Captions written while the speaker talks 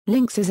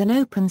Lynx is an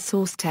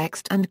open-source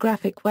text and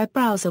graphic web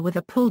browser with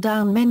a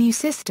pull-down menu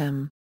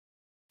system.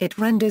 It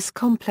renders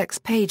complex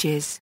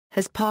pages,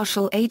 has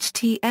partial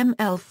HTML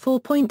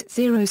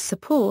 4.0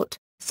 support,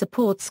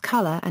 supports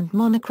color and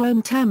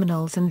monochrome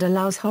terminals and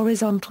allows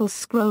horizontal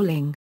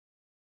scrolling.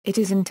 It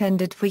is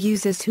intended for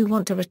users who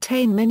want to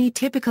retain many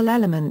typical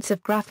elements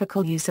of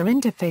graphical user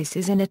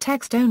interfaces in a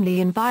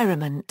text-only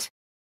environment.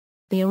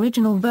 The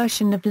original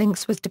version of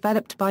Lynx was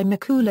developed by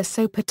Mikula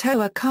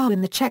Sopatoa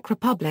in the Czech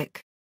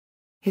Republic.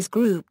 His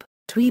group,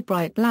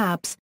 Tweebright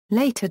Labs,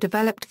 later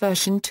developed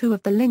version 2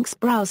 of the Lynx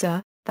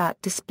browser,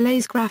 that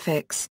displays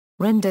graphics,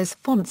 renders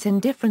fonts in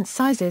different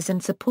sizes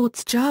and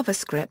supports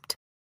JavaScript.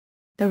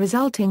 The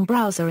resulting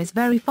browser is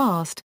very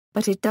fast,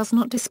 but it does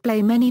not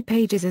display many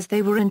pages as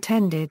they were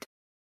intended.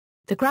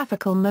 The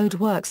graphical mode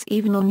works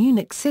even on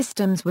Unix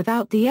systems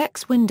without the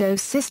X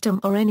Windows system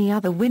or any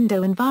other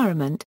window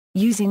environment,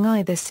 using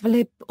either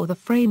svlib or the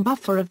frame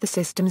buffer of the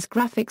system's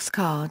graphics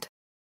card.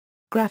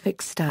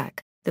 Graphics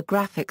stack. The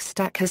graphics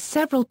stack has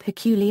several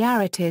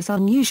peculiarities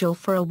unusual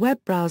for a web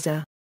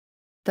browser.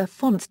 The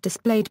fonts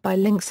displayed by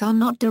Lynx are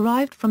not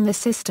derived from the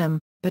system,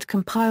 but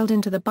compiled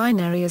into the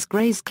binary as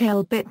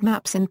grayscale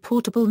bitmaps in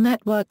portable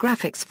network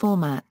graphics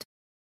format.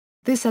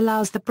 This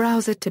allows the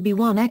browser to be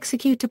one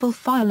executable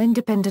file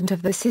independent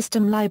of the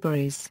system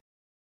libraries.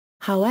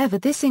 However,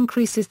 this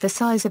increases the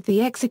size of the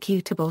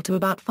executable to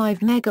about 5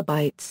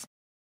 megabytes.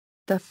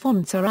 The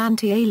fonts are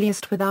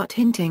anti-aliased without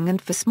hinting,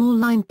 and for small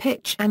line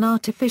pitch and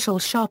artificial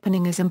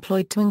sharpening is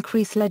employed to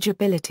increase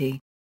legibility.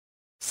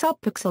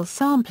 Subpixel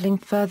sampling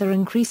further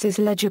increases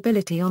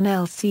legibility on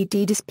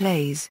LCD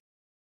displays.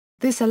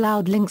 This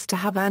allowed Lynx to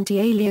have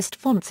anti-aliased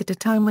fonts at a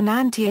time when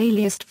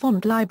anti-aliased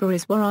font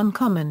libraries were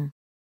uncommon.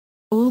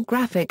 All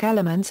graphic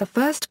elements are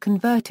first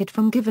converted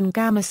from given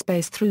gamma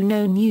space through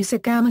known user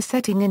gamma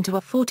setting into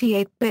a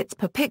 48 bits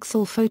per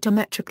pixel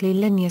photometrically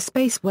linear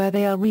space, where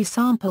they are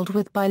resampled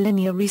with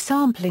bilinear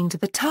resampling to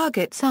the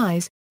target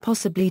size,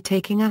 possibly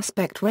taking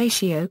aspect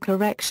ratio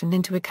correction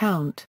into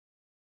account.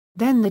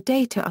 Then the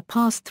data are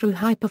passed through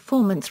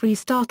high-performance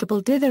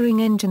restartable dithering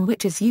engine,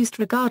 which is used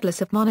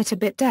regardless of monitor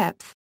bit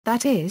depth,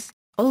 that is,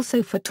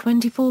 also for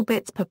 24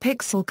 bits per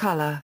pixel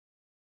color.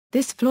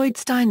 This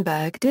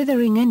Floyd-Steinberg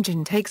dithering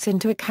engine takes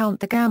into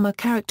account the gamma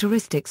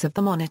characteristics of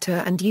the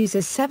monitor and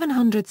uses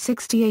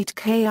 768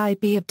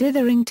 kib of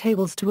dithering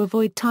tables to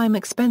avoid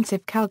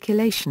time-expensive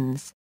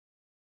calculations.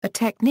 A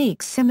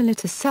technique similar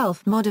to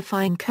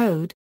self-modifying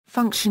code,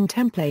 function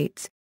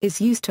templates, is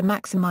used to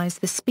maximize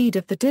the speed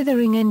of the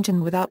dithering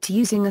engine without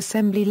using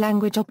assembly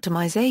language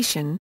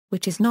optimization,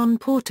 which is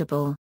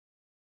non-portable.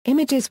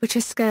 Images which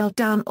are scaled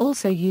down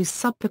also use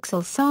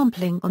subpixel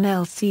sampling on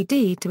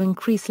LCD to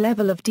increase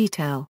level of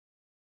detail.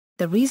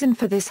 The reason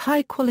for this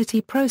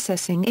high-quality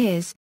processing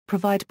is,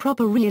 provide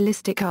proper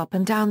realistic up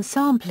and down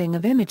sampling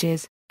of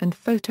images, and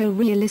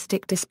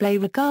photorealistic display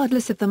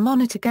regardless of the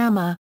monitor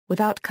gamma,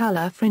 without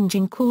color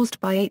fringing caused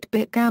by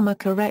 8-bit gamma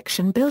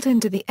correction built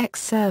into the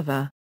X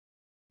server.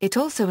 It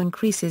also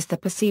increases the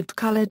perceived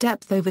color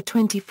depth over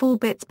 24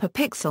 bits per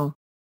pixel.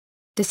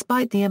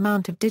 Despite the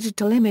amount of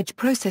digital image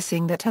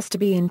processing that has to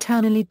be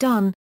internally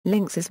done,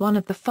 Lynx is one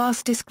of the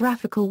fastest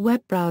graphical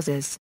web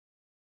browsers.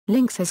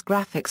 Lynx has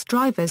graphics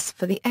drivers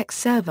for the X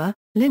server,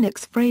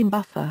 Linux frame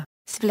buffer,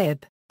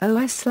 svlib,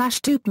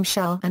 OS/Tupm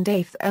shell and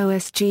 8th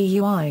OS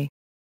GUI.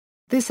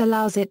 This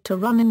allows it to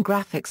run in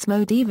graphics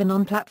mode even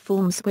on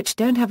platforms which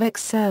don't have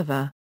X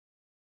server.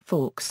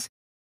 Forks.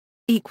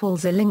 A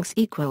Lynx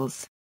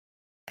equals.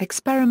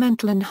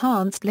 Experimental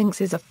Enhanced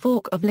Lynx is a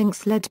fork of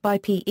Lynx led by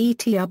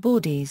Peter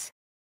Bourdies.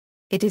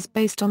 It is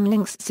based on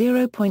Lynx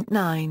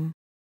 0.9.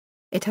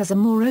 It has a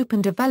more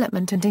open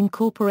development and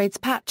incorporates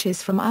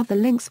patches from other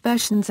Lynx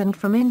versions and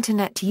from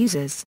Internet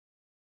users.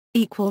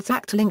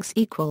 @Lynx.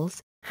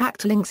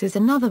 Hacked Lynx is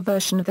another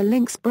version of the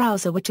Lynx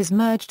browser which has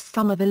merged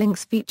some of the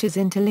Lynx features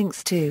into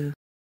Lynx 2.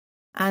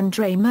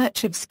 Andrei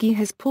Merchovsky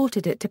has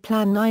ported it to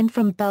Plan 9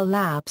 from Bell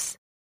Labs.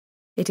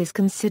 It is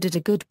considered a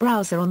good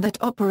browser on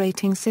that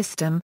operating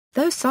system,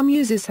 though some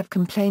users have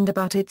complained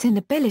about its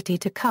inability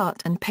to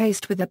cut and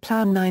paste with the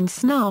Plan 9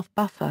 snarf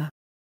buffer.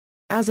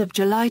 As of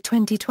July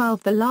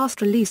 2012, the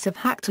last release of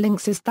Hacked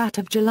Lynx is that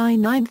of July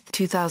 9,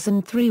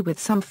 2003, with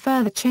some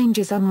further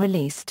changes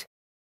unreleased.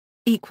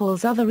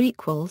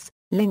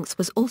 Lynx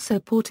was also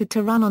ported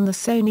to run on the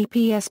Sony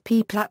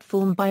PSP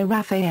platform by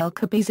Rafael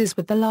Cabezas,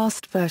 with the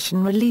last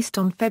version released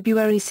on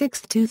February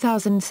 6,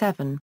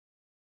 2007.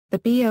 The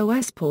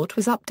BOS port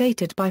was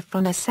updated by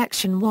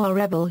Section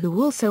Warevel,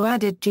 who also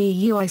added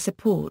GUI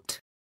support.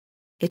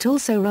 It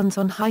also runs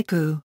on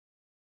Haiku.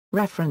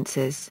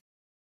 References.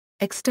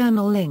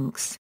 External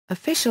links,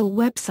 official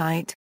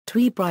website,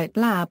 Tweebright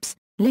Labs,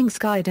 Lynx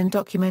guide and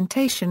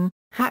documentation,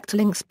 Hacked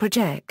Lynx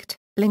project,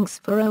 Lynx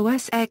for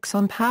OS X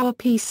on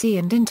PowerPC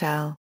and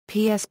Intel,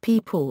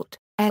 PSP port,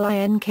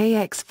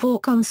 LINKX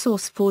fork on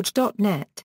SourceForge.net.